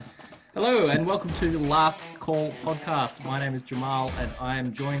Hello and welcome to the Last Call podcast. My name is Jamal and I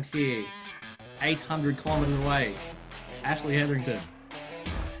am joined here, 800 kilometres away, Ashley Hetherington.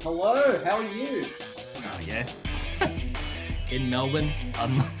 Hello, how are you? Oh yeah, in Melbourne,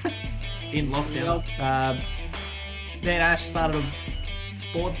 in lockdown. Me and Ash started a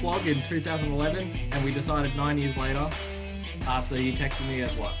sports blog in 2011 and we decided 9 years later, after you texted me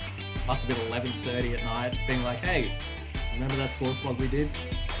at what, must have been 11:30 at night, being like, hey, remember that sports blog we did?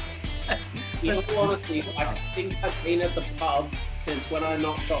 In all honesty, I think I've been at the pub since when I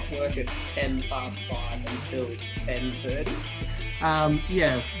knocked off work at 5:10 until 10:30.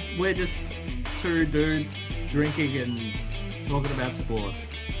 Yeah, we're just two dudes drinking and talking about sports.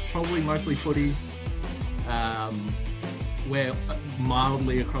 Probably mostly footy. We're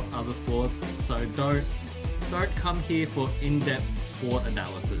mildly across other sports, so don't come here for in-depth sport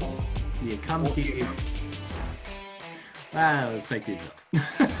analysis. You come here. Let's take these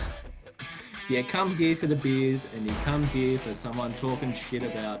off. You come here for the beers, and you come here for someone talking shit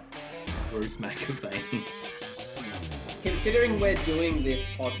about Bruce McAfee. Considering we're doing this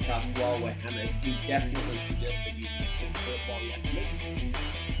podcast while we're hammered, we definitely suggest that you listen to it while you're hammered.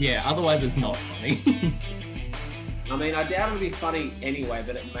 Yeah, otherwise it's not funny. I mean, I doubt it'll be funny anyway,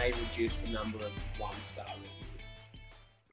 but it may reduce the number of one-star reviews.